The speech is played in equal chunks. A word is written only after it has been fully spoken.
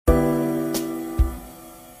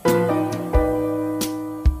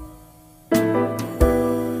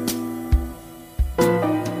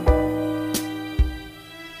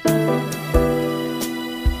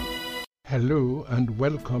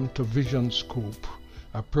welcome to Vision Scoop,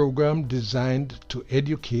 a program designed to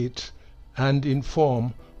educate and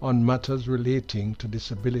inform on matters relating to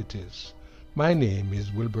disabilities. My name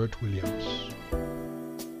is Wilbert Williams.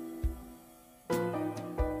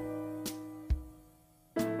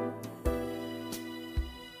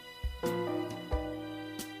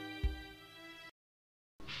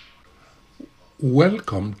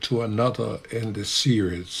 Welcome to another in the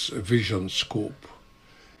series Vision Scoop.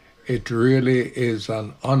 It really is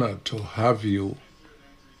an honor to have you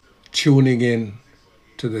tuning in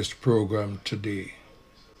to this program today.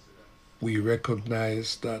 We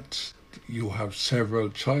recognize that you have several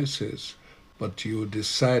choices, but you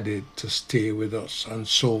decided to stay with us, and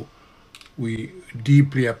so we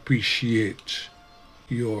deeply appreciate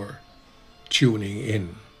your tuning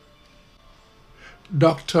in.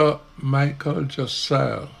 Dr. Michael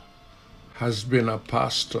Josiah has been a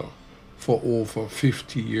pastor for over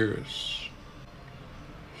 50 years.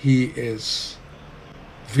 He is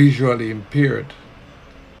visually impaired.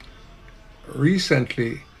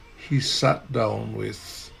 Recently, he sat down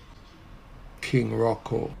with King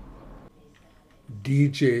Rocco,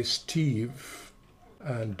 DJ Steve,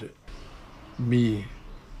 and me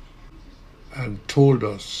and told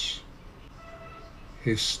us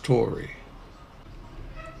his story.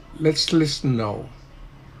 Let's listen now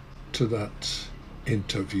to that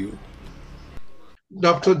interview.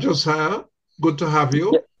 Dr. Josiah, good to have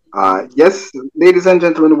you. Yes, ladies and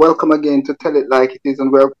gentlemen, welcome again to Tell It Like It Is, and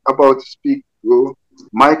we're about to speak to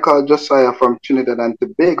Michael Josiah from Trinidad and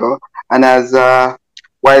Tobago, and as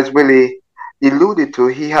Wise Willie alluded to,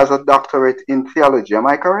 he has a doctorate in theology. Am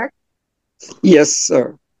I correct? Yes,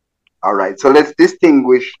 sir. All right, so let's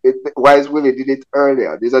distinguish. Wise Willie did it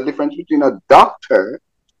earlier. There's a difference between a doctor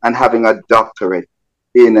and having a doctorate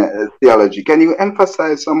in theology. Can you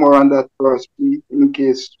emphasize some more on that for us, please, in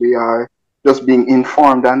case we are just being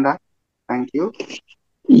informed on that? Thank you.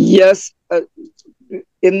 Yes,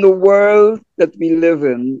 in the world that we live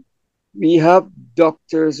in, we have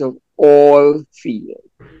doctors of all fields.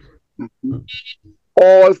 Mm-hmm.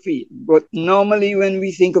 All fields. But normally when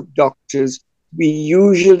we think of doctors, we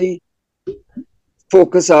usually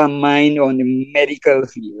focus our mind on the medical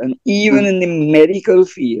field. And even in the medical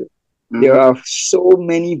field, there are so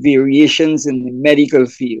many variations in the medical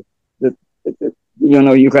field that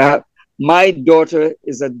you can have. My daughter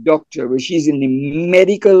is a doctor, but she's in the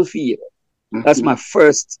medical field. That's my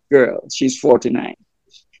first girl. She's 49.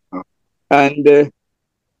 And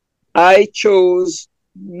I chose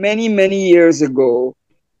many, many years ago,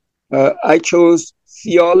 I chose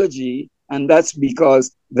theology, and that's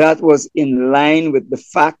because that was in line with the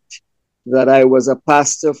fact that I was a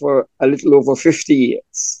pastor for a little over 50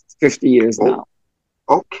 years. 50 years now.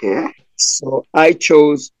 Okay. So I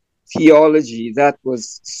chose theology that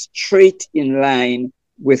was straight in line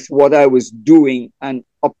with what I was doing and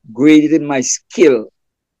upgraded my skill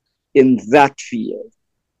in that field.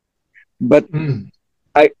 But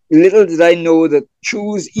little did I know that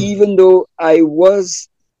even though I was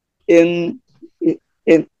I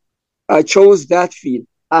chose that field,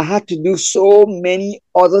 I had to do so many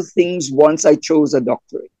other things once I chose a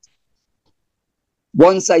doctorate.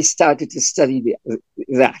 Once I started to study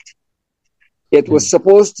that. It was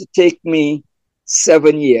supposed to take me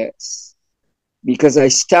 7 years because I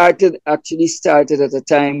actually started at a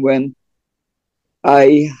time when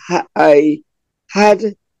I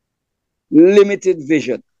had limited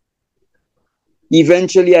vision.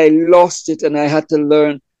 Eventually I lost it and I had to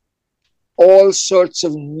learn all sorts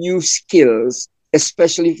of new skills,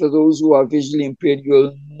 especially for those who are visually impaired.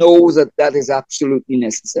 You'll know that is absolutely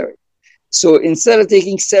necessary. So instead of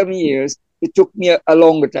taking 7 years, it took me a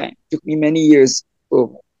longer time. It took me many years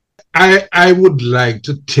over. I would like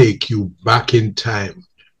to take you back in time,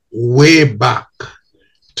 way back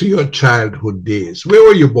to your childhood days. Where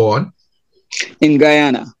were you born? In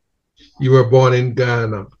Guyana. You were born in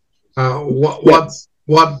Guyana.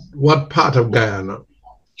 What part of Guyana?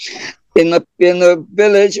 In a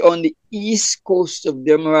village on the east coast of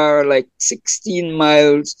Demerara, like 16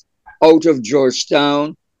 miles out of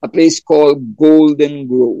Georgetown, a place called Golden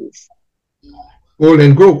Grove.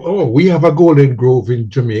 Golden Grove. Oh, we have a Golden Grove in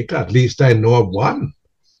Jamaica. At least I know of one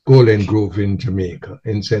Golden Grove in Jamaica,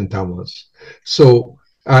 in St. Thomas. So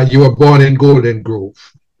you were born in Golden Grove.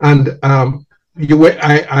 And I'm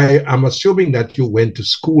assuming that you went to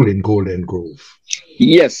school in Golden Grove.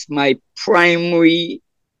 Yes, my primary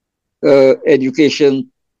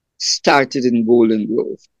education started in Golden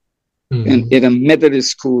Grove. In a Methodist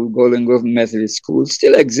school, Golden Grove Methodist School.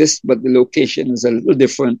 Still exists, but the location is a little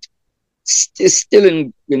different. It's still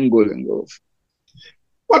in Golden Grove.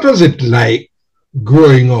 What was it like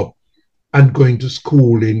growing up and going to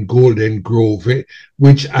school in Golden Grove,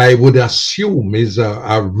 which I would assume is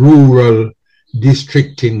a rural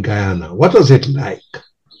district in Guyana. What was it like?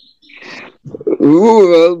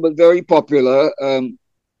 Rural, but very popular.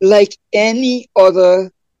 Like any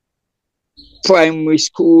other primary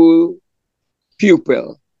school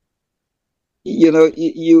pupil,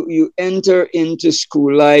 you enter into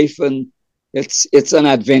school life and it's an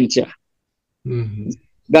adventure. Mm-hmm.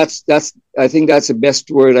 That's I think that's the best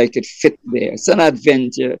word I could fit there. It's an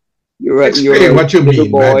adventure. Explain what you mean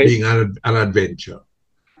boy. by being an adventure.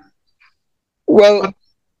 Well,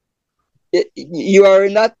 you are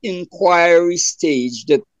in that inquiry stage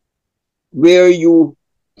that where you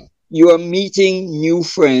are meeting new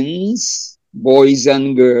friends, boys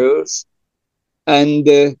and girls, and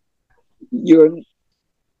you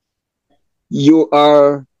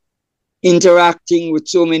are interacting with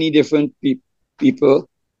so many different people.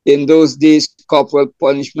 In those days, corporal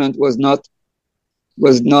punishment was not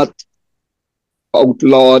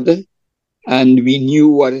outlawed, and we knew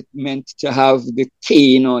what it meant to have the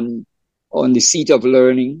cane on the seat of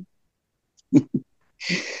learning.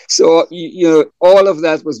 So all of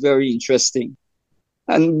that was very interesting,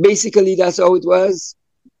 and basically that's how it was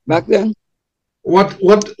back then. What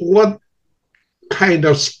kind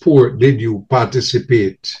of sport did you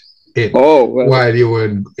participate in while you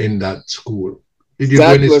were in that school? Did you do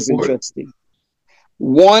any was sport? Interesting.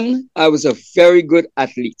 One, I was a very good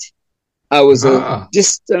athlete. I was a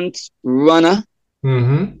distance runner,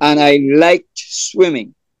 mm-hmm. and I liked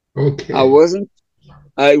swimming. Okay.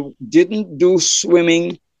 I didn't do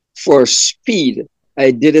swimming for speed.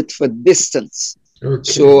 I did it for distance. Okay.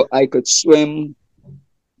 So I could swim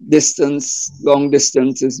distance, long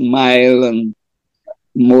distances, mile and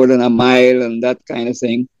more than a mile and that kind of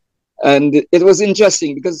thing. And it was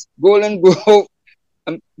interesting because Golden Grove,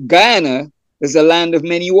 Guyana, is a land of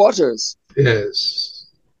many waters. Yes.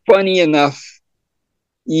 Funny enough,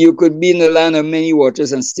 you could be in the land of many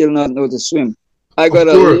waters and still not know to swim. I got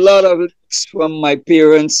a lot of licks from my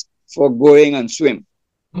parents for going and swim,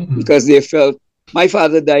 mm-hmm. because they felt my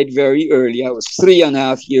father died very early. I was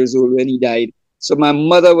 3.5 years old when he died. So my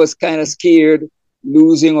mother was kind of scared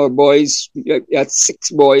losing our boys. We had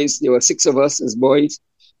 6 boys. There were 6 of us as boys.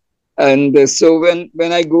 And so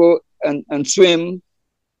when I go and swim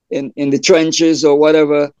in the trenches or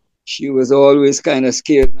whatever, she was always kind of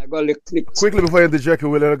scared. And I got a click. Quickly before I interject,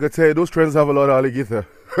 Will, I gotta tell you, those trends have a lot of alligator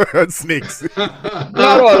and snakes.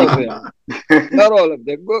 Not all of them. Not all of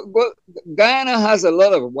them. Guyana has a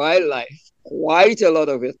lot of wildlife, quite a lot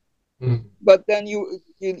of it. Mm. But then you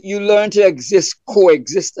learn to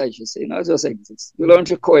coexist, I should say, not just exist. You learn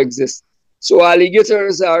to coexist. So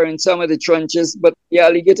alligators are in some of the trenches, but the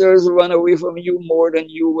alligators run away from you more than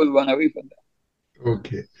you will run away from them.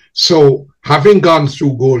 Okay. So having gone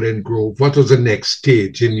through Golden Grove, what was the next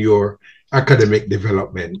stage in your academic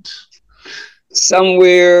development?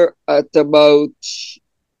 Somewhere at about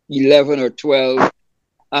 11 or 12,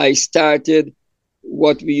 I started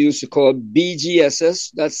what we used to call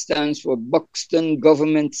BGSS. That stands for Buxton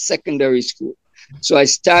Government Secondary School. So I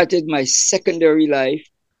started my secondary life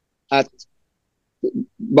at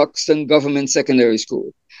Buxton Government Secondary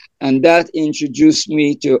School. And that introduced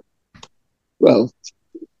me to, well,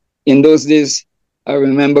 in those days, I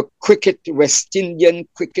remember cricket. West Indian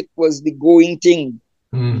cricket was the going thing.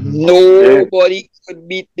 Mm-hmm. Nobody could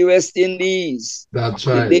beat the West Indies. That's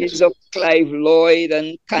right. The days of Clive Lloyd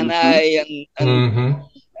and Kanai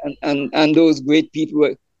and those great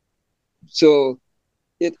people. So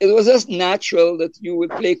it was just natural that you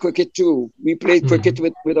would play cricket too. We played cricket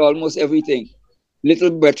with almost everything.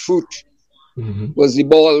 Little breadfruit was the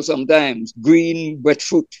ball sometimes. Green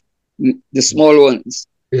breadfruit, the small ones.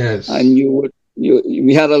 Yes. And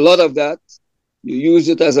we had a lot of that. You used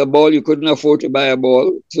it as a ball. You couldn't afford to buy a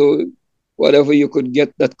ball. So whatever you could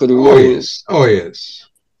get that could roll. Oh, yes.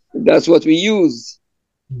 That's what we used.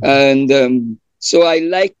 And so I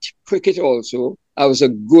liked cricket also. I was a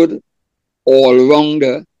good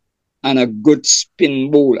all-rounder and a good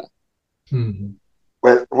spin bowler. Mm-hmm.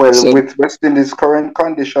 Well, so, with West Indies' current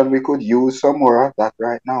condition, we could use some more of that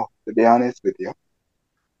right now, to be honest with you.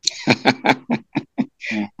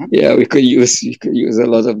 Yeah, we could use a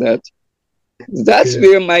lot of that. That's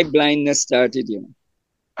where my blindness started,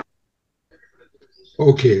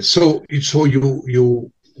 Okay, so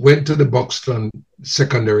you went to the Buxton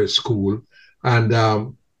Secondary School, and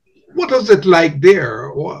what was it like there?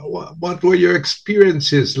 What were your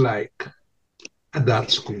experiences like at that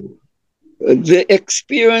school? The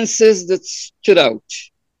experiences that stood out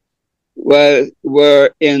were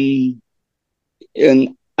in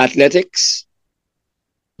athletics,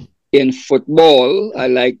 In football, I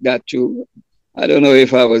liked that too. I don't know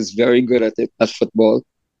if I was very good at it, at football,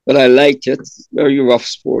 but I liked it. Very rough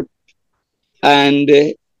sport. And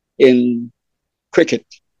in cricket.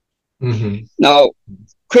 Mm-hmm. Now,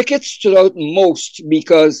 cricket stood out most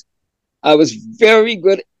because I was very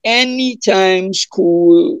good anytime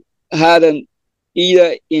school had an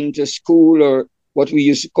either inter-school or what we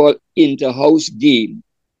used to call inter-house game.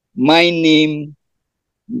 My name,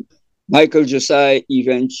 Michael Josiah,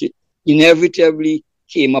 inevitably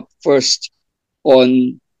came up first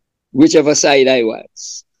on whichever side I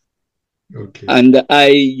was. Okay. And I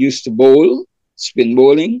used to bowl, spin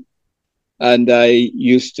bowling, and I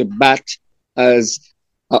used to bat as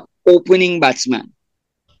an opening batsman.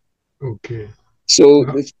 Okay. So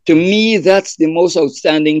to me, that's the most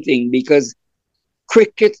outstanding thing, because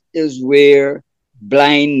cricket is where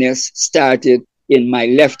blindness started in my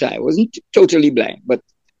left eye. I wasn't totally blind, but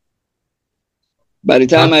by the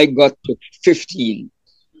time I got to 15,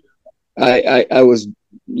 I was,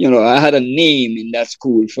 I had a name in that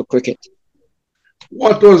school for cricket.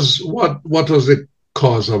 What was the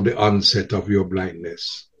cause of the onset of your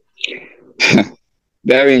blindness?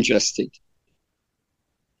 Very interesting.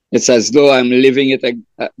 It's as though I'm living it.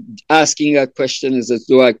 Asking that question is as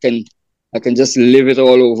though I can just live it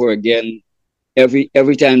all over again every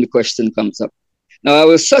time the question comes up. Now, I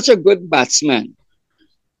was such a good batsman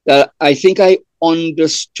that I think I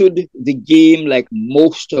understood the game like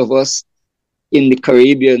most of us in the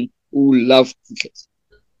Caribbean who love cricket.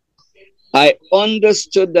 I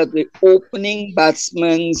understood that the opening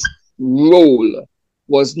batsman's role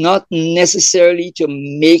was not necessarily to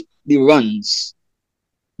make the runs,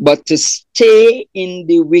 but to stay in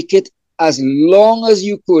the wicket as long as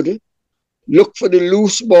you could, look for the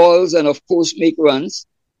loose balls and, of course, make runs,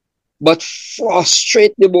 but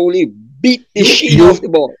frustrate the bowler, beat the sheen off the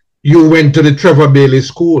ball. You went to the Trevor Bailey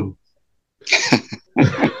School.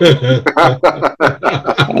 I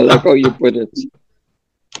like how you put it.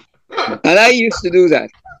 And I used to do that.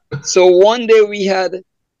 So one day we had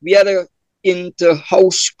a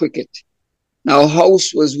inter-house cricket. Now,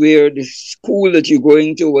 house was where the school that you're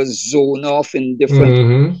going to was zoned off in different...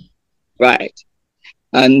 Mm-hmm. Right.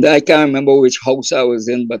 And I can't remember which house I was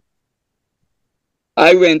in, but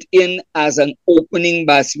I went in as an opening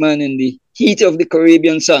batsman in the heat of the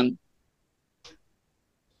Caribbean sun.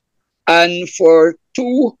 And for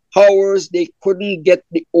 2 hours, they couldn't get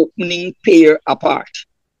the opening pair apart.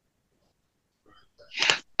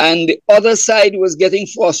 And the other side was getting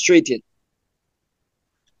frustrated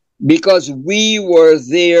because we were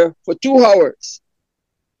there for 2 hours.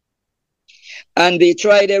 And they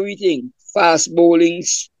tried everything, fast bowling,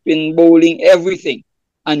 spin bowling, everything.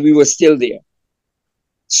 And we were still there.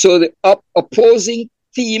 So the opposing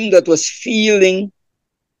team that was fielding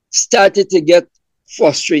started to get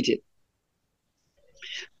frustrated.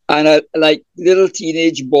 And like little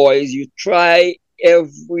teenage boys, you try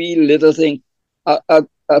every little thing.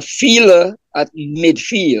 A fielder at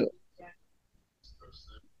midfield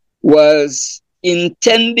was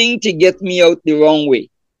intending to get me out the wrong way.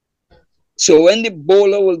 So when the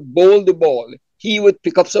bowler would bowl the ball, he would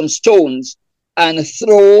pick up some stones and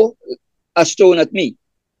throw a stone at me.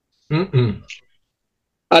 Mm-mm.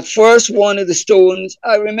 At first, one of the stones,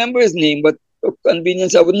 I remember his name, but for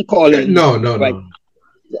convenience, I wouldn't call him. No.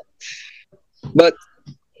 But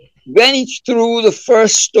when he threw the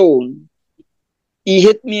first stone, he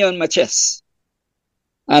hit me on my chest.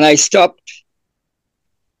 And I stopped.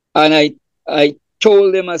 And I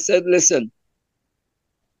told him, I said, listen,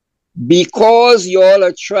 because you all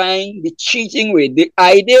are trying the cheating way, the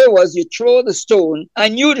idea was you throw the stone, I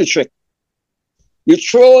knew the trick. You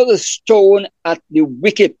throw the stone at the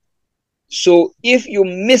wicket. So if you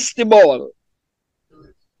miss the ball,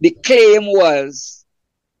 the claim was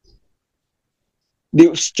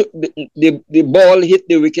the ball hit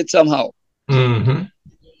the wicket somehow. Mm-hmm.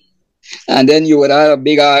 And then you would have a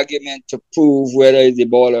big argument to prove whether it's the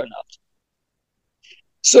ball or not.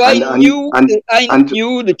 So I knew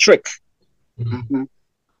the trick. Mm-hmm.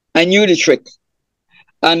 I knew the trick.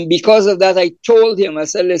 And because of that, I told him, I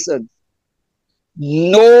said, listen,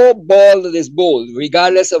 no ball that is bowled,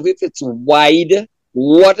 regardless of if it's wide,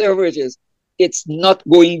 whatever it is, it's not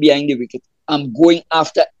going behind the wicket. I'm going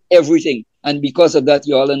after everything. And because of that,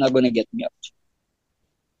 you all are not going to get me out.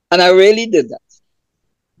 And I really did that.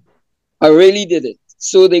 I really did it.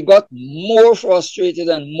 So they got more frustrated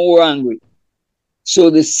and more angry. So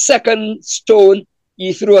the second stone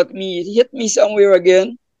he threw at me, it hit me somewhere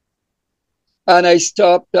again. And I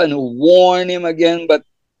stopped and warned him again, but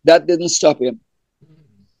that didn't stop him.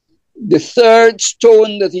 The third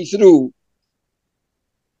stone that he threw,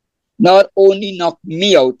 not only knocked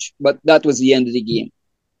me out, but that was the end of the game.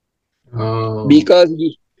 Oh. Because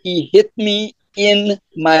he hit me in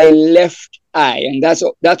my left eye, and that's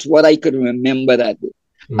what I could remember that day.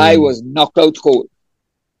 I was knocked out cold.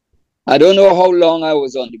 I don't know how long I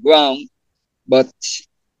was on the ground, but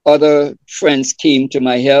other friends came to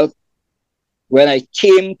my help. When I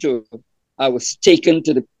came to, I was taken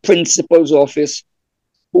to the principal's office,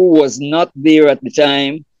 who was not there at the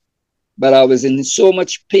time, but I was in so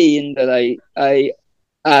much pain that I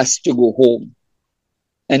asked to go home.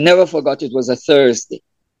 I never forgot it was a Thursday,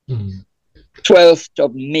 12th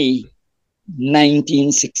of May,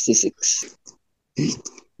 1966.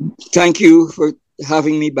 Thank you for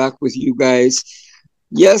having me back with you guys.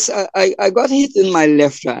 Yes, I got hit in my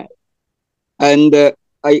left eye. And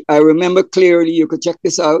I remember clearly, you could check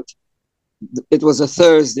this out. It was a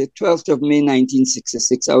Thursday, 12th of May,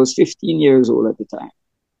 1966. I was 15 years old at the time.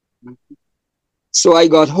 So I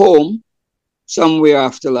got home somewhere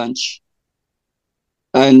after lunch,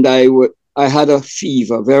 and I had a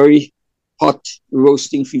fever, very hot,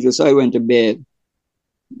 roasting fever. So I went to bed.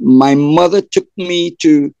 My mother took me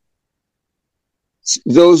to,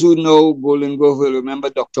 those who know Golden Grove will remember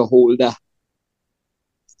Dr. Holder.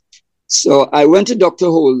 So I went to Dr.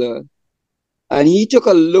 Holder, and he took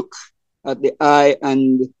a look at the eye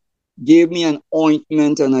and gave me an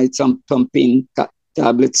ointment and I had some pain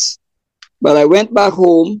tablets. But I went back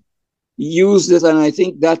home, used it, and I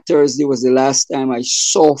think that Thursday was the last time I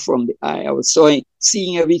saw from the eye. I was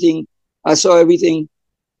seeing everything. I saw everything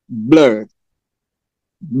blurred,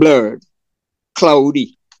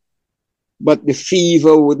 cloudy, but the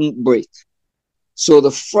fever wouldn't break. So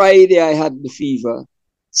the Friday I had the fever,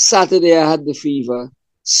 Saturday I had the fever,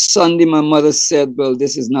 Sunday my mother said, well,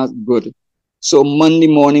 this is not good. So Monday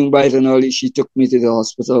morning, bright and early, she took me to the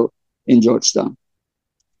hospital in Georgetown.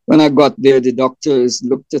 When I got there, the doctors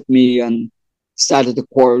looked at me and started to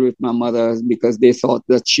quarrel with my mother because they thought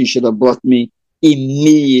that she should have brought me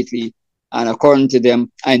immediately. And according to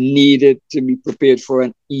them, I needed to be prepared for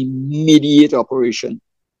an immediate operation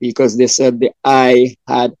because they said the eye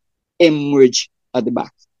had hemorrhage at the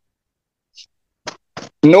back.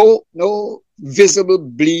 No visible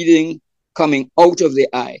bleeding coming out of the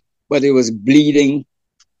eye, but it was bleeding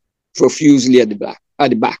profusely at the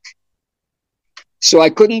back. So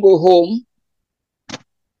I couldn't go home.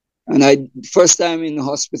 And first time in the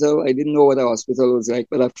hospital, I didn't know what a hospital was like,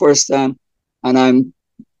 but the first time, and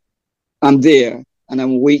I'm there and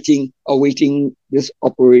I'm awaiting this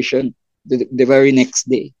operation the very next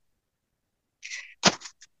day.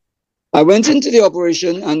 I went into the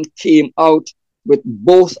operation and came out with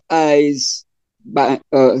both eyes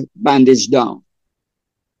bandaged down.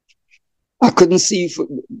 I couldn't see,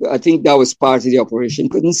 I think that was part of the operation,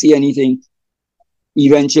 couldn't see anything.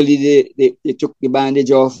 Eventually, they took the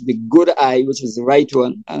bandage off the good eye, which was the right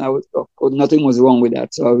one, and nothing was wrong with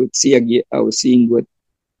that. So I would see again, I was seeing good.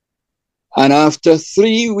 And after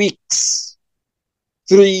 3 weeks,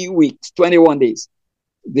 21 days,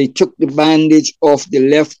 they took the bandage off the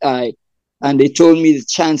left eye, and they told me the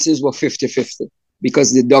chances were 50-50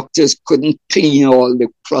 because the doctors couldn't clean all the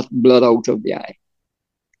clot blood out of the eye.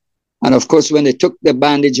 And of course, when they took the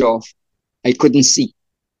bandage off, I couldn't see.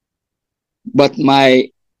 But my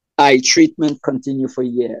eye treatment continued for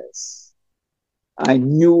years. I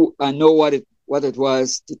know what it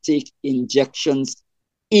was to take injections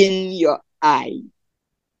in your eye.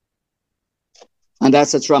 And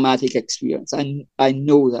that's a traumatic experience. I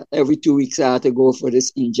know that every 2 weeks I had to go for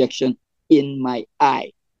this injection in my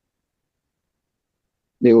eye.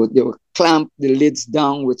 They would clamp the lids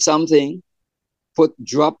down with something, put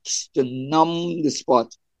drops to numb the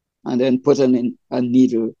spot, and then put a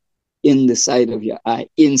needle in the side of your eye,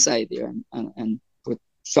 inside there, and put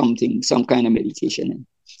some kind of medication in.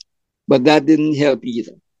 But that didn't help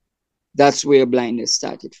either. That's where blindness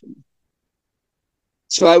started for me.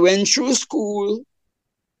 So I went through school,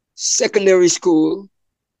 secondary school,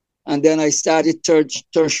 and then I started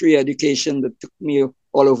tertiary education that took me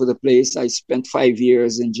all over the place. I spent 5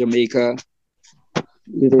 years in Jamaica,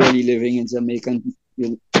 literally living in Jamaica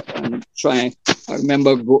and trying. I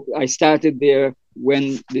remember I started there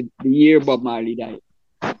when the year Bob Marley died.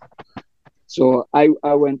 So I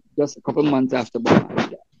went just a couple months after Bob Marley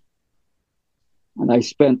died. And I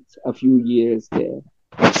spent a few years there.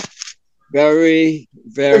 Very,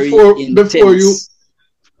 very intense.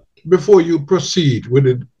 Before you proceed with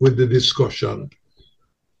the discussion,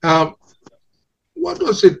 what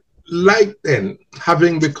was it like then,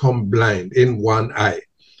 having become blind in one eye?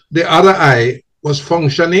 The other eye was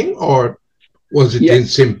functioning, or was it in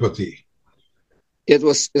sympathy? It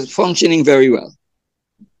was functioning very well.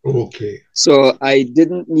 Okay. So I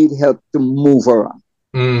didn't need help to move around.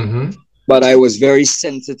 Mm-hmm. But I was very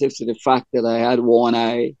sensitive to the fact that I had one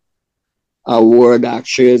eye. I wore dark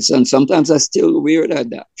shades, and sometimes I still wear that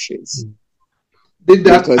dark shades. Did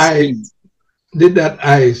that Because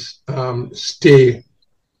eye stay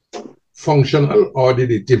functional, or did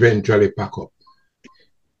it eventually pack up?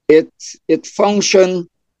 it functioned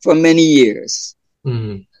for many years.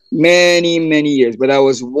 Mm-hmm. Many years. But I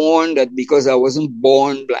was warned that because I wasn't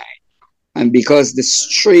born blind and because the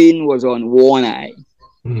strain was on one eye,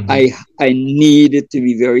 Mm-hmm. I needed to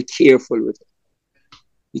be very careful with it.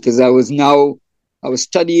 Because I was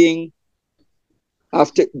studying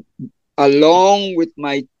along with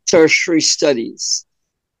my tertiary studies.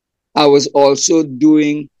 I was also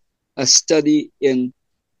doing a study in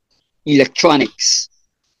electronics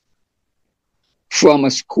from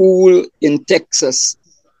a school in Texas.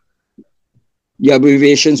 The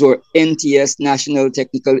abbreviations were NTS, National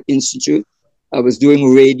Technical Institute. I was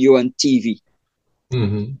doing radio and TV.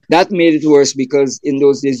 Mm-hmm. That made it worse because in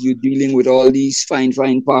those days you're dealing with all these fine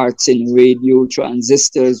parts in radio,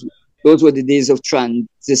 transistors. Those were the days of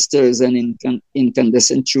transistors and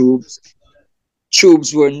incandescent tubes.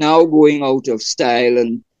 Tubes were now going out of style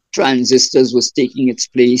and transistors was taking its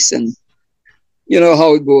place. And you know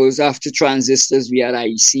how it goes. After transistors, we had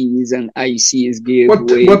ICs, and ICs gave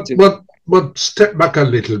way to... But step back a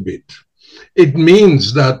little bit. It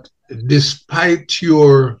means that despite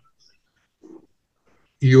your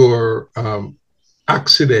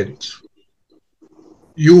accident,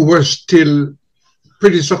 you were still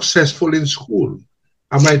pretty successful in school.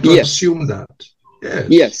 Am I to assume that?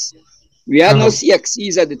 Yes. We had no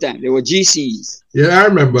CXCs at the time. There were GCs. Yeah, I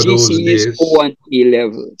remember GCs, those days. O and A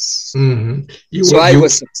levels. Mm-hmm. I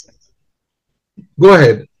was successful. Go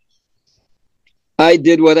ahead. I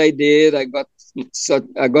did what I did. I got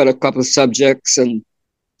a couple subjects, and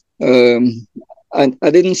I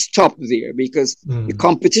didn't stop there because the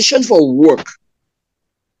competition for work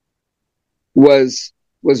was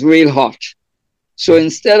real hot. So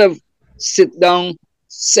instead of sit down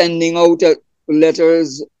sending out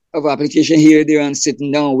letters of application here, there, and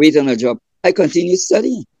sitting down waiting on a job, I continued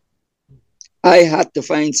studying. I had to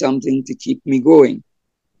find something to keep me going.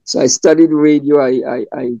 So I studied radio.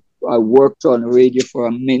 I worked on radio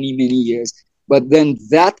for many years. But then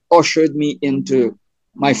that ushered me into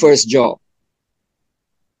my first job.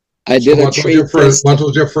 I did a trade test. What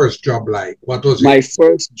was your first job like? What was my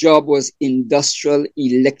first job was industrial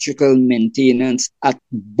electrical maintenance at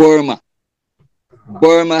Burma.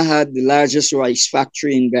 Burma had the largest rice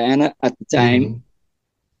factory in Guyana at the time.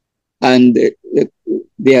 And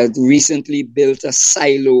they had recently built a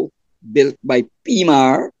silo built by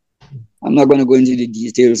PMAR. I'm not going to go into the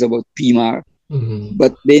details about PMAR,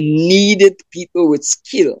 but they needed people with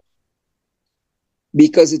skill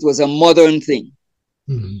because it was a modern thing.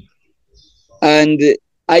 And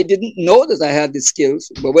I didn't know that I had the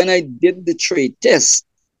skills, but when I did the trade test,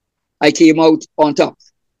 I came out on top.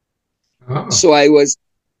 So I was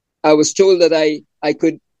told that I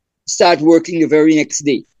could start working the very next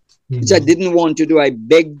day, which I didn't want to do. I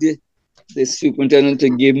begged the superintendent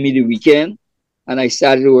to give me the weekend, and I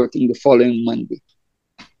started working the following Monday.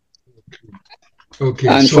 Okay.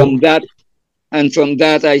 And from that,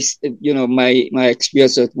 my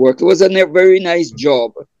experience at work, it was a very nice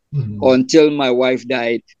job until my wife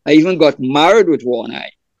died. I even got married with one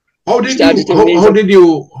eye. How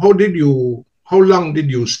long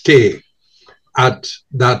did you stay at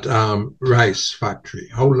that rice factory?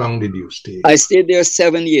 How long did you stay? I stayed there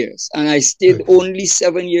 7 years, and I stayed only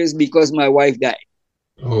 7 years because my wife died.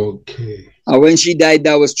 Okay. And when she died,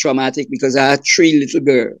 that was traumatic because I had 3 little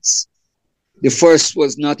girls. The first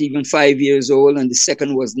was not even 5 years old, and the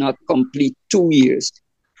second was not complete 2 years.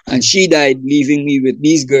 And she died, leaving me with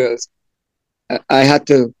these girls. I had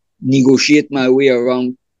to negotiate my way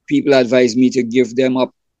around. People advised me to give them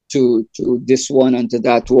up to this one and to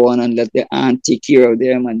that one and let the aunt take care of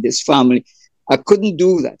them and this family. I couldn't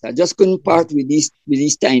do that. I just couldn't part with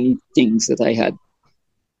these tiny things that I had.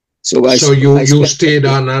 So you stayed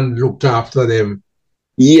on and looked after them.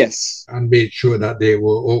 Yes. And made sure that they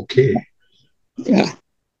were okay. Yeah,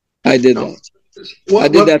 I did that. I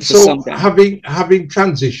did that for some time. Having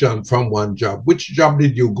transitioned from one job, which job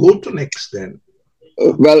did you go to next then?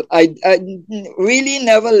 Well, I really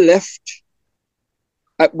never left.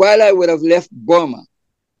 While I would have left Burma,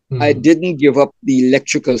 I didn't give up the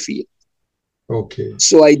electrical field. Okay.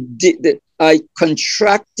 So I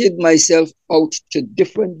contracted myself out to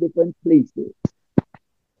different places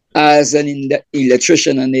as an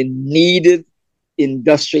electrician, and they needed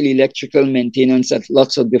industrial electrical maintenance at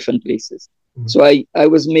lots of different places. So I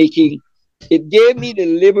was making It gave me the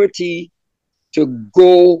liberty to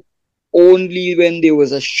go only when there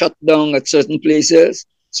was a shutdown at certain places.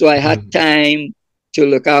 So I had time to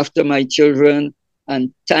look after my children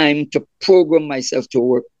and time to program myself to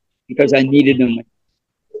work because I needed them.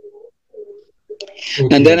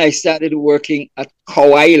 Okay. And then I started working at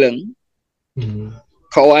Cow Island.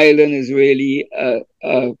 Cow Island is really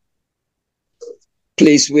a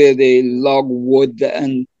place where they log wood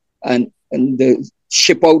and they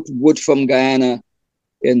ship out wood from Guyana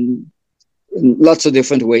in lots of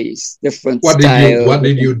different ways, different styles. What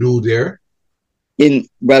did you do there?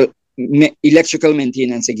 Electrical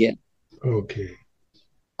maintenance again. Okay.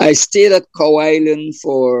 I stayed at Cow Island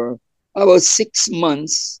for about 6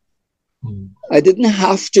 months. I didn't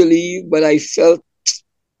have to leave, but I felt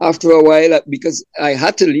after a while, because I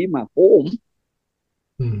had to leave my home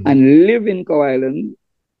and live in Cow Island,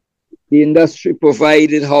 the industry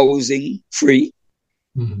provided housing free.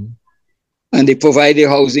 And they provided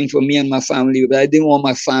housing for me and my family, but I didn't want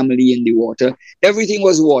my family in the water. Everything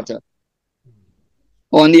was water.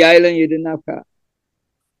 On the island, you didn't have car.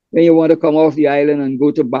 When you want to come off the island and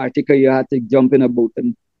go to Bartica, you had to jump in a boat.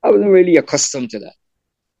 And I wasn't really accustomed to that.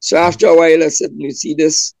 So after a while, I said, you see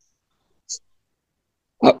this?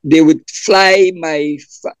 They would fly my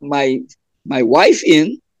wife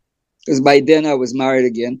in, because by then I was married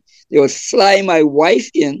again. They would fly my wife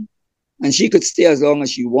in, and she could stay as long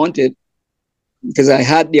as she wanted, because I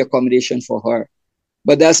had the accommodation for her.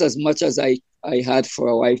 But that's as much as I had for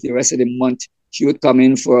a wife. The rest of the month, she would come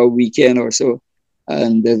in for a weekend or so,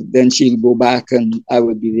 and then she'll go back, and I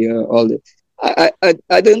would be there all the.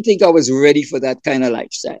 I don't think I was ready for that kind of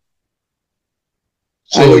lifestyle.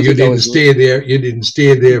 So you didn't stay there. You didn't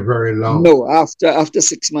stay there very long. No, after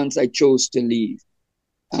 6 months, I chose to leave,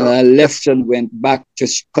 and I left and went back to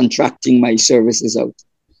contracting my services out.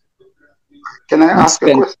 Can I ask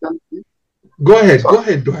a question? Go ahead. Go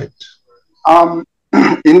ahead, Dwight.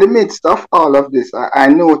 In the midst of all of this, I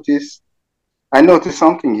noticed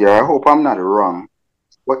something here. I hope I'm not wrong.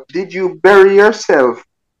 But did you bury yourself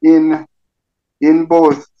in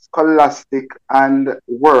both scholastic and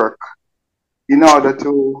work in order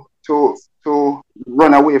to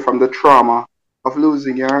run away from the trauma of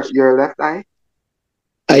losing your left eye?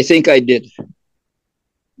 I think I did.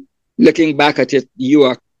 Looking back at it, you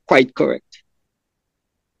are quite correct.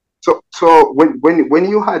 So when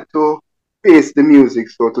you had to face the music,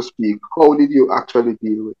 so to speak, how did you actually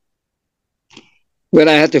deal with it? When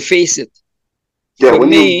I had to face it. Yeah,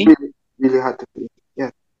 when you really had to face it.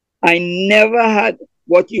 Yeah. I never had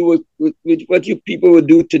what you people would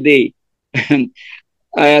do today. And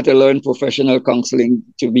I had to learn professional counseling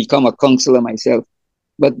to become a counselor myself.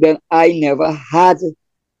 But then I never had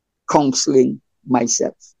counseling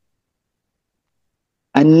myself.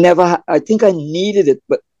 I think I needed it,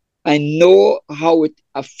 but I know how it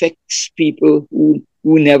affects people who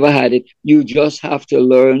never had it. You just have to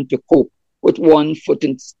learn to cope with one foot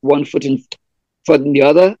in the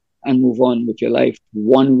other and move on with your life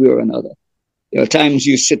one way or another. There are times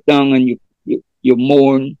you sit down and you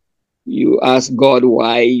mourn, you ask God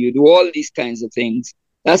why, you do all these kinds of things.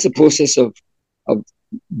 That's a process of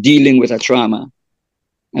dealing with a trauma.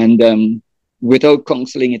 And without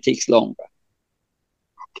counseling, it takes longer.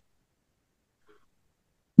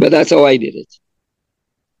 But that's how I did it.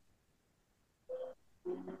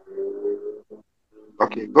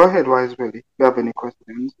 Okay, go ahead, Wise Willie. If you have any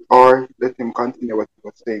questions, or let him continue what he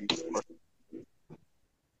was saying.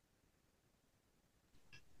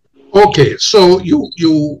 Okay, so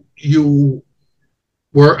you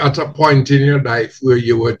were at a point in your life where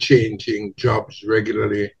you were changing jobs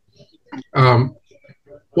regularly.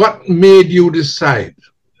 What made you decide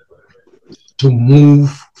to move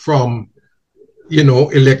from,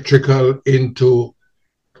 electrical into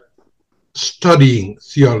studying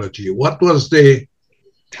theology? What was the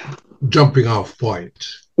jumping off point?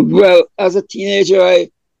 Well, as a teenager,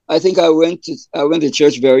 I think I went to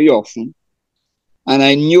church very often, and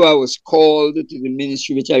I knew I was called to the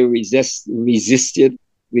ministry, which I resisted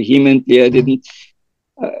vehemently. I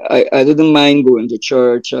didn't mind going to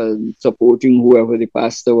church and supporting whoever the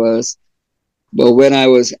pastor was, but when I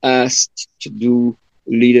was asked to do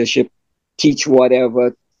leadership, teach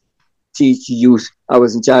whatever, teach youth. I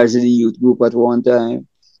was in charge of the youth group at one time.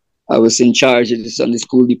 I was in charge of the Sunday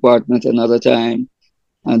school department another time.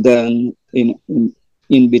 And then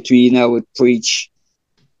in between, I would preach.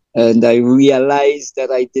 And I realized that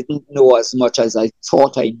I didn't know as much as I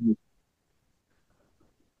thought I knew.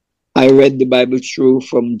 I read the Bible through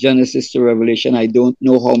from Genesis to Revelation. I don't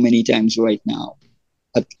know how many times right now.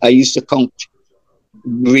 I used to count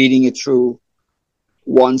reading it through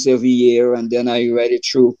once every year, and then I read it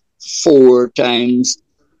through 4 times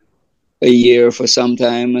a year for some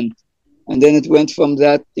time, and then it went from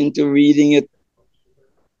that into reading it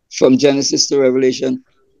from Genesis to Revelation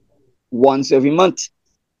once every month.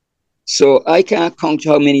 So I can't count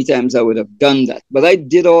how many times I would have done that. But I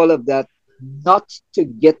did all of that not to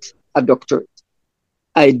get a doctorate.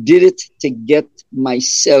 I did it to get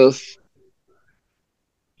myself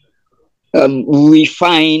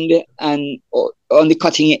refined and on the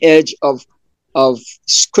cutting edge of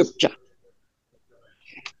scripture.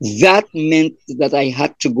 That meant that I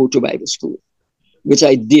had to go to Bible school, which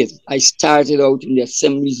I did. I started out in the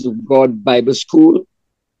Assemblies of God Bible School,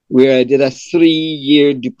 where I did a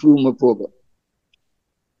 3-year diploma program.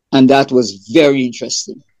 And that was very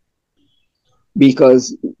interesting,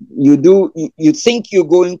 because you think you're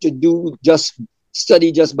going to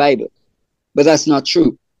study just Bible, but that's not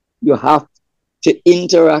true. You have to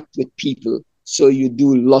interact with people. So you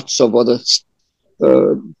do lots of other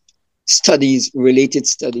related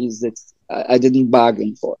studies that I didn't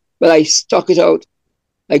bargain for. But I stuck it out.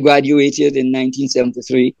 I graduated in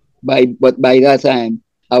 1973. But by that time,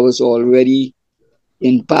 I was already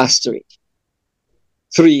in pastorate.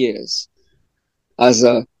 3 years as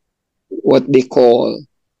what they call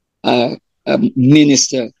a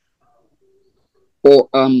minister, or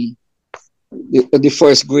the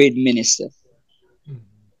first grade minister.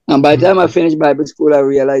 And by the time I finished Bible school, I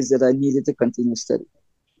realized that I needed to continue study.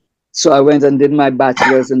 So I went and did my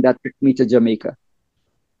bachelor's, and that took me to Jamaica.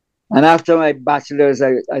 And after my bachelor's,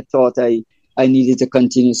 I thought I needed to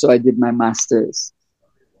continue, so I did my master's.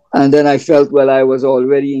 And then I felt, well, I was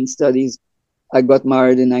already in studies. I got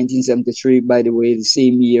married in 1973, by the way, the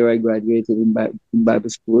same year I graduated in Bible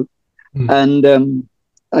school. And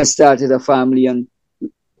I started a family, and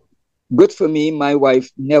good for me, my wife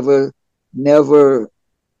never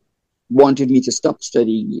wanted me to stop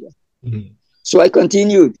studying either. So I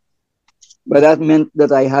continued. But that meant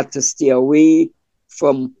that I had to stay away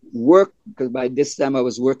from work, because by this time I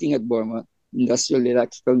was working at Burma, Industrial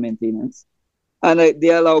Electrical Maintenance. And they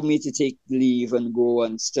allowed me to take leave and go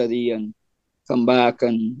and study and come back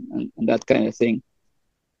and that kind of thing.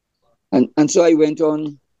 And so I went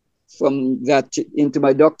on from that into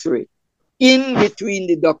my doctorate. In between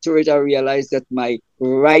the doctorate, I realized that my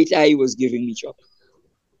right eye was giving me trouble.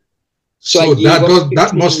 So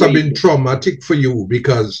that must have been traumatic for you,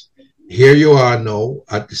 because here you are now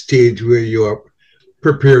at the stage where you are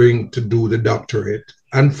preparing to do the doctorate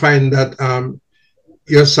and find that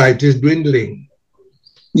your sight is dwindling.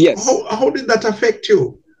 Yes. How did that affect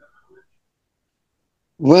you?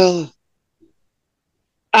 Well,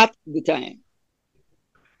 at the time,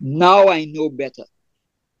 now I know better.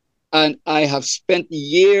 And I have spent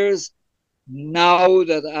years, now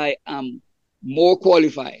that I am more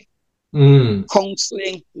qualified,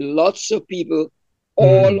 counseling lots of people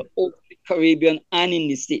all over the Caribbean and in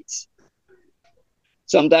the States.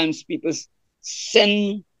 Sometimes people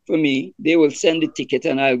send for me, they will send the ticket,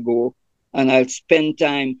 and I'll go and I'll spend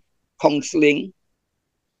time counseling.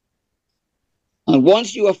 And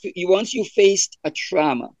once you faced a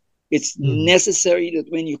trauma, it's necessary that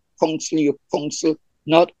when you counsel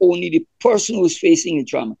not only the person who's facing the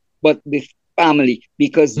trauma, but the family,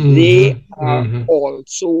 because they are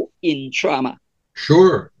also in trauma.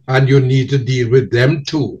 Sure. And you need to deal with them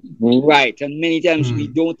too. Right. And many times we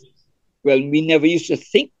never used to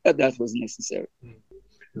think that was necessary.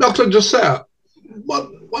 Dr. Josiah, what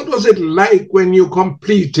was it like when you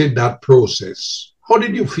completed that process? How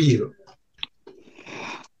did you feel?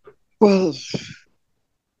 Well,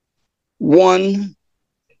 one,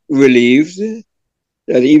 relieved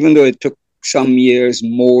that even though it took some years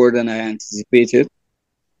more than I anticipated,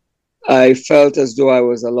 I felt as though I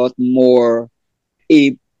was a lot more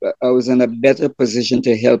I was in a better position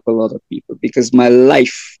to help a lot of people, because my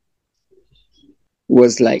life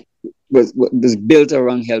was built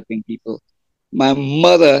around helping people. My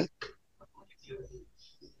mother,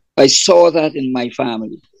 I saw that in my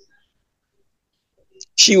family.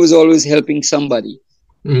 She was always helping somebody,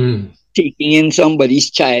 taking in somebody's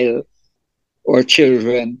child or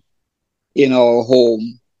children in our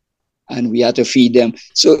home, and we had to feed them.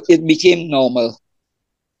 So it became normal.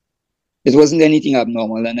 It wasn't anything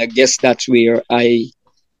abnormal, and I guess that's where my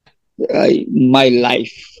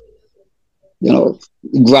life,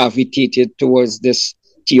 gravitated towards this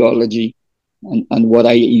theology and what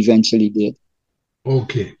I eventually did.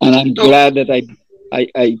 Okay. And I'm glad that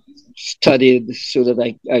I studied so that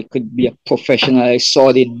I could be a professional. I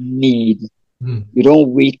saw the need. You don't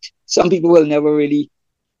wait. Some people will never really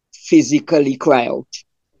physically cry out,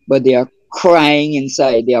 but they are crying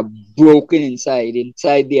inside. They are broken inside.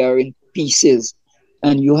 Inside they are in pieces.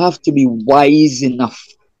 And you have to be wise enough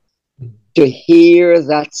to hear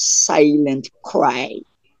that silent cry,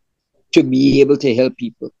 to be able to help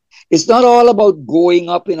people. It's not all about going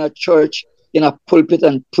up in a church, in a pulpit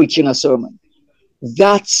and preaching a sermon.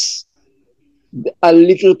 That's a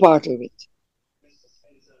little part of it.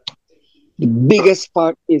 The biggest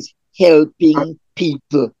part is helping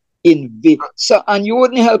people and you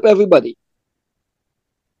wouldn't help everybody.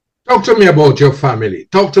 Talk to me about your family.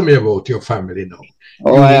 Talk to me about your family now.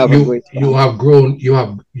 Oh, I have a great family. You have grown. You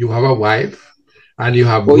have a wife, and you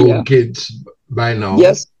have grown kids by now.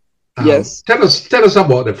 Yes, yes. Tell us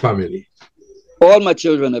about the family. All my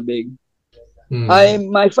children are big.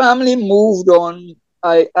 My family moved on.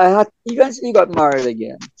 I had eventually got married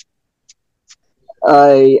again.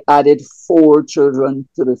 I added 4 children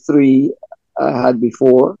to the 3 I had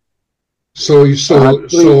before. So you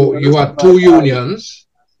had 2 unions.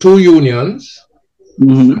 2 unions.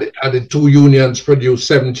 Mm-hmm. And the 2 unions produced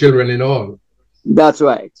 7 children in all. That's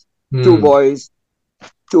right. 2 boys,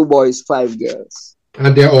 5 girls.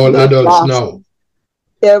 And they're all adults now.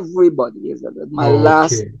 Everybody is adult. My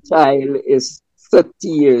last child is 30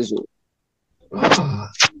 years old.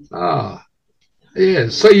 Yeah.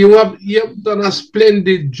 So you have done a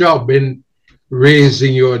splendid job in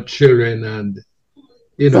raising your children and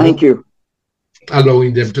Thank you.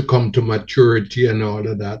 allowing them to come to maturity and all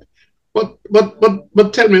of that. But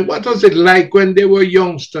tell me, what was it like when they were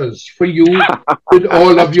youngsters for you with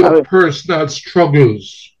all of your personal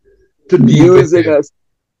struggles to deal with it?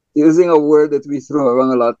 Using a word that we throw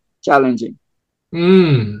around a lot, challenging.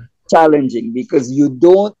 Challenging, because you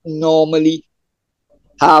don't normally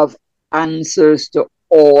have answers to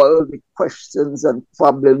all the questions and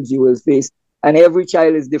problems you will face. And every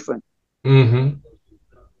child is different. Mm-hmm.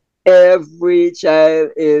 Every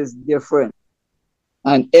child is different.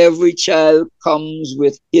 And every child comes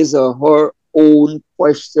with his or her own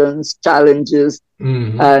questions, challenges,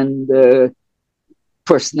 and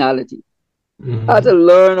personality. I had to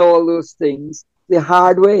learn all those things the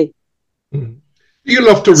hard way. Do you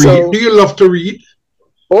love to read? Do you love to read?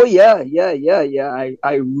 Oh, yeah.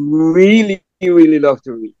 I really, really love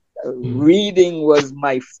to read. Reading was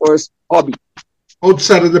my first hobby.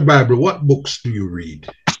 Outside of the Bible, what books do you read?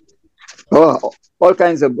 Oh, all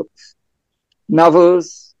kinds of books.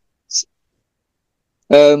 Novels,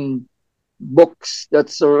 books that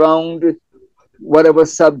surround whatever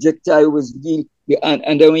subject I was dealing with.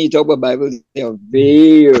 And then when you talk about Bible, there are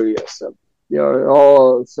various subjects. There are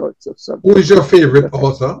all sorts of subjects. Who is your favorite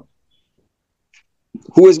author?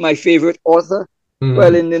 Who is my favorite author?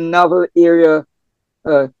 Well, in the novel area,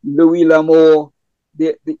 Louis L'Amour,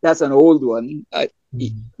 that's an old one.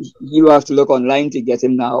 You have to look online to get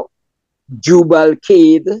him now. Jubal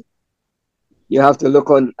Cade, you have to look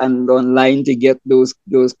online to get those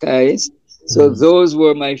guys. So those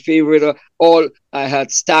were my favorite. I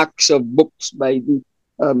had stacks of books by the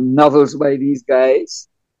novels by these guys,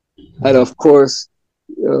 and of course,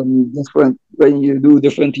 different when you do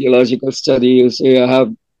different theological studies, you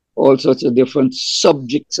have all sorts of different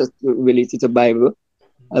subjects related to Bible,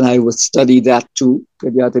 and I would study that too.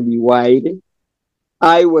 Because you have to be wide.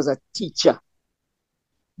 I was a teacher,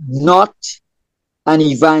 not an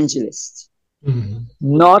evangelist,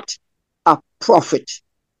 not a prophet.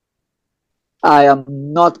 I am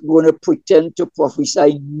not going to pretend to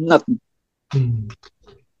prophesy nothing.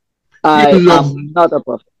 I am not a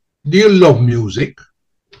prophet. Do you love music?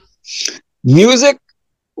 Music?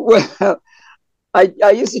 Well,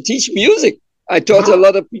 I used to teach music. I taught a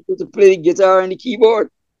lot of people to play the guitar and the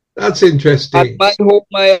keyboard. That's interesting. At my home,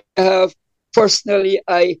 I have, personally,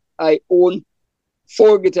 I own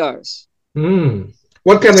 4 guitars.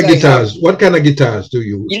 What kind of guitars? What kind of guitars do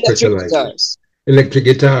you specialize? Guitars. Electric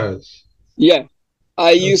guitars. Yeah.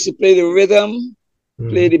 I used to play the rhythm,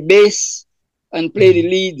 play the bass, and play the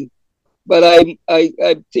lead. But I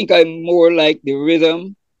think I'm more like the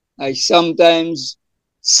rhythm. I sometimes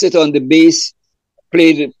sit on the bass,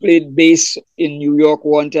 played bass in New York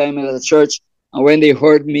one time at a church. And when they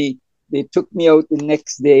heard me, they took me out the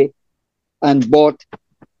next day and bought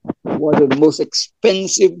one of the most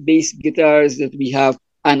expensive bass guitars that we have,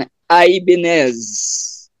 an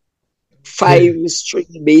Ibanez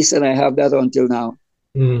 5-string bass, and I have that until now.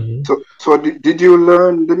 So did you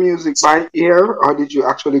learn the music by ear, or did you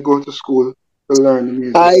actually go to school to learn the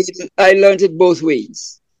music? I learned it both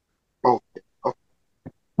ways. Okay.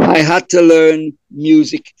 I had to learn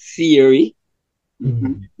music theory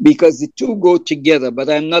because the two go together, but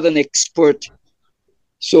I'm not an expert.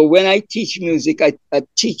 So when I teach music, I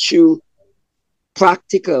teach you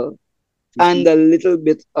practical and a little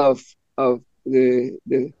bit of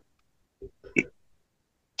the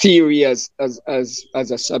theory as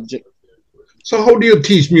a subject. So how do you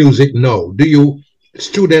teach music now? Do you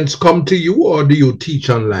students come to you or do you teach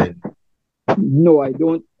online? No, I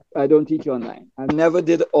don't. I don't teach online. I never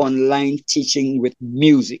did online teaching with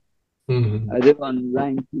music. Mm-hmm. I did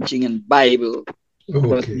online teaching in Bible,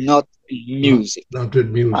 but Okay. not music. Not with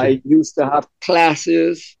music. I used to have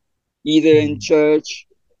classes either in church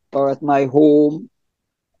or at my home.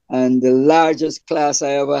 And the largest class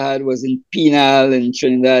I ever had was in Penal in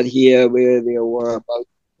Trinidad here, where there were about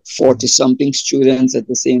 40 something students at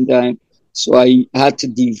the same time. So I had to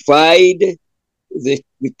divide the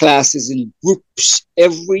classes in groups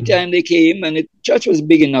every time they came. And the church was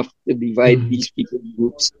big enough to divide these people in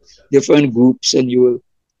groups, different groups, and you will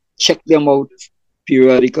check them out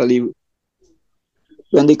periodically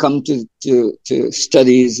when they come to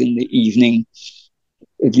studies in the evening.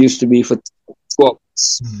 It used to be for 2 hours.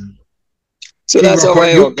 So King that's Rocker, how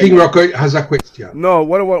I organize. King Rocker has a question. No,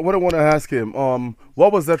 what I want to ask him,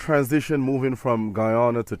 what was that transition moving from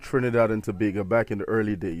Guyana to Trinidad and Tobago back in the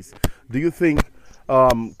early days? Do you think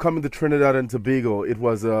coming to Trinidad and Tobago, it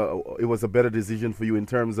was a better decision for you in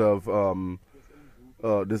terms of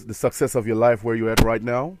the success of your life where you're at right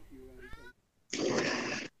now?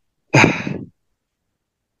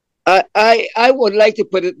 I would like to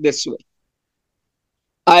put it this way.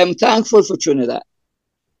 I am thankful for Trinidad.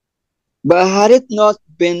 But had it not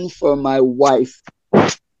been for my wife,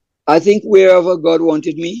 I think wherever God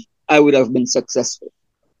wanted me, I would have been successful.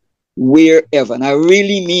 Wherever. And I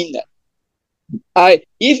really mean that.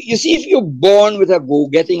 If you're born with a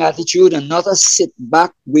go-getting attitude and not a sit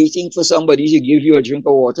back waiting for somebody to give you a drink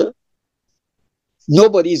of water,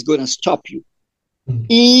 nobody's going to stop you.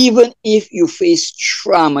 Even if you face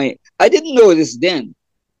trauma. I didn't know this then,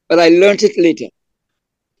 but I learned it later.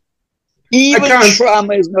 Even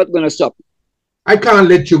trauma is not going to stop you. I can't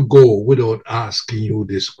let you go without asking you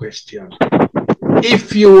this question.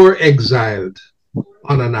 If you were exiled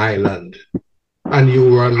on an island and you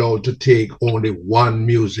were allowed to take only one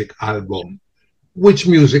music album, which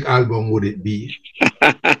music album would it be?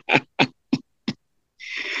 I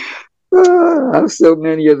have so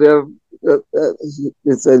many of them. You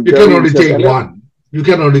can only take one. You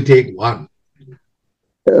can only take one.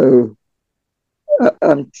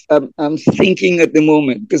 I'm thinking at the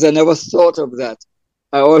moment because I never thought of that.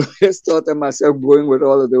 I always thought of myself going with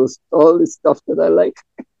all the stuff that I like.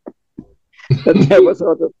 I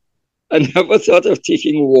never thought of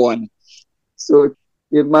taking one. So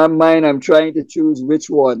in my mind, I'm trying to choose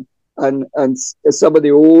which one. And some of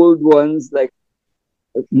the old ones like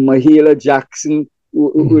Mahalia Jackson,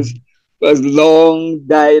 who was long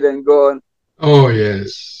died and gone. Oh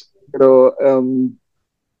yes. You know,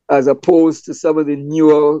 as opposed to some of the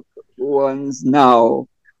newer ones now,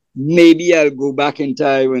 maybe I'll go back in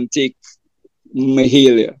time and take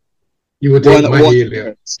Mahalia. You would take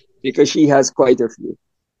Mahalia because she has quite a few,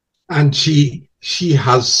 and she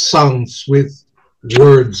has songs with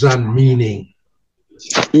words and meaning,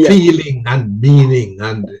 feeling and meaning,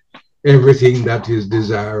 and everything that is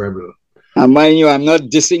desirable. And mind you, I'm not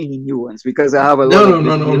dissing the new ones because I have a lot of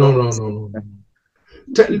no.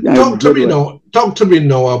 Talk to me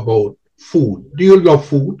now about food. Do you love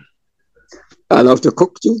food? I love to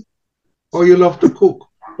cook too. Oh, you love to cook.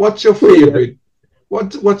 What's your favorite?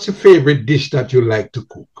 What's your favorite dish that you like to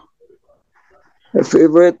cook? A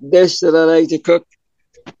favorite dish that I like to cook?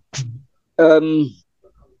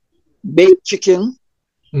 Baked chicken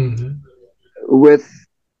with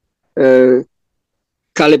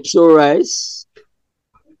calypso rice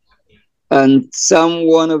and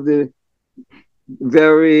one of the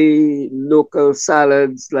very local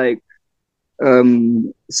salads like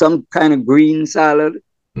some kind of green salad,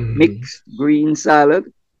 mixed green salad.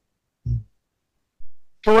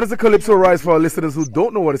 So what is the calypso rice for our listeners who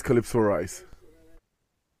don't know what is calypso rice?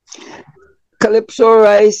 Calypso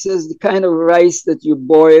rice is the kind of rice that you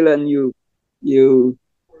boil and you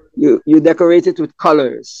decorate it with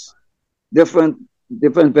colors, different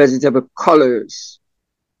vegetable colors.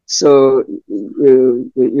 So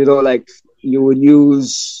like you would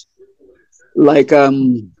use like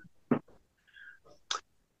some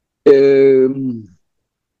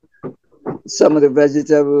of the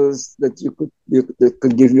vegetables that that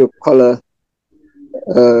could give you a color.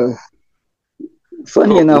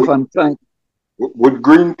 Funny enough, I'm trying. Would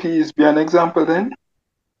green peas be an example then?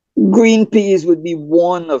 Green peas would be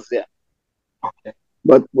one of them. Okay.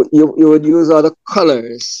 But you would use other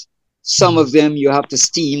colors. Some of them you have to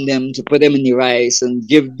steam them to put them in the rice and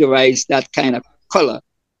give the rice that kind of color.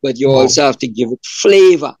 But you also have to give it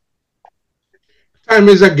flavor. Time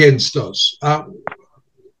is against us.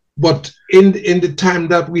 But in the time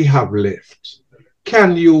that we have left,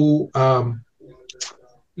 can you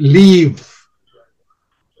leave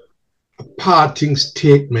parting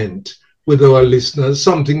statement with our listeners,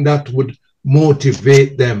 something that would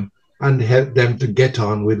motivate them and help them to get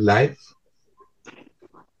on with life?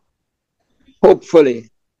 Hopefully,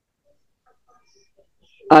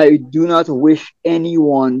 I do not wish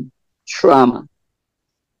anyone trauma,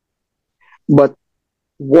 but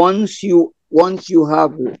once you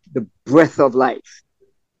have the breath of life,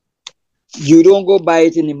 you don't go buy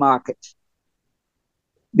it in the market.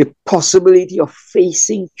 The possibility of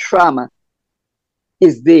facing trauma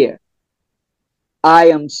is there. I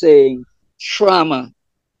am saying trauma,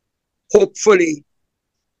 hopefully,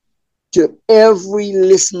 to every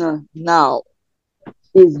listener now,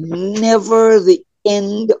 is never the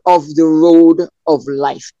end of the road of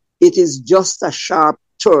life. It is just a sharp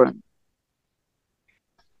turn.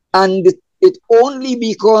 And it only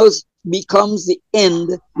becomes the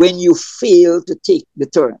end when you fail to take the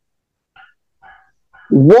turn.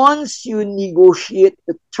 Once you negotiate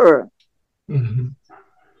the turn,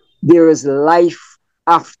 there is life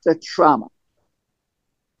after trauma.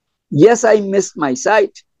 Yes, I missed my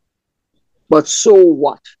sight, but so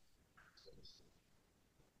what?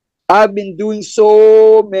 I've been doing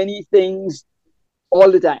so many things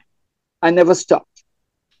all the time. I never stopped.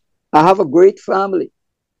 I have a great family.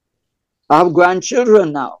 I have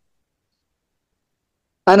grandchildren now.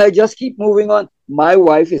 And I just keep moving on. My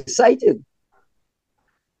wife is sighted.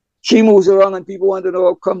 She moves around and people want to know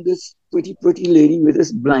how come this pretty lady with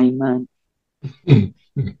this blind man. You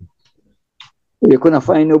couldn't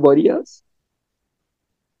find nobody else.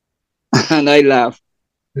 And I laugh.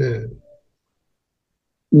 Yeah.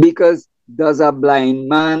 Because does a blind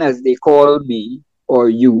man, as they call me or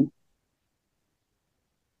you,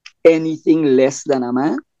 anything less than a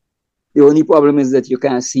man? The only problem is that you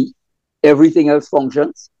can't see. Everything else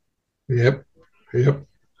functions. Yep.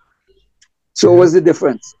 So what's the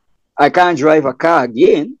difference? I can't drive a car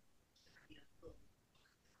again.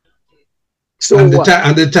 So and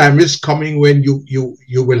the time is coming when you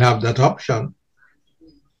will have that option.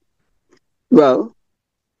 Well,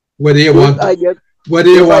 whether you want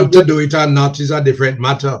to do it or not is a different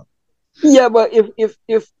matter. Yeah, but if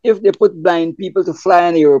they put blind people to fly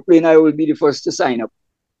an airplane, I will be the first to sign up.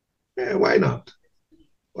 Yeah, why not?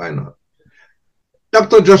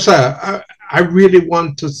 Dr. Josiah, I really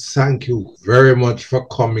want to thank you very much for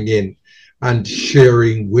coming in and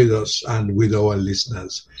sharing with us and with our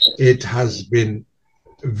listeners. It has been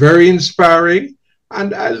very inspiring,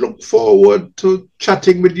 and I look forward to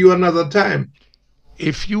chatting with you another time.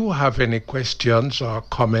 If you have any questions or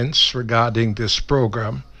comments regarding this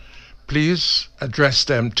program, please address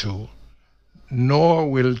them to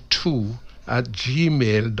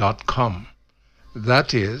norwill2@gmail.com.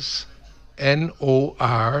 That is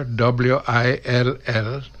NORWILL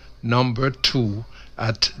number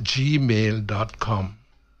 2@gmail.com.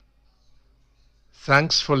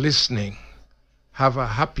 Thanks for listening. Have a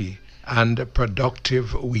happy and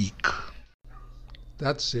productive week.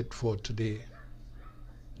 That's it for today.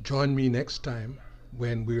 Join me next time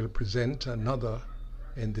when we'll present another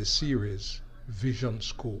in the series Vision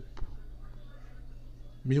Scope.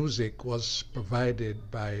 Music was provided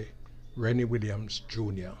by Rennie Williams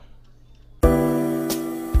Jr.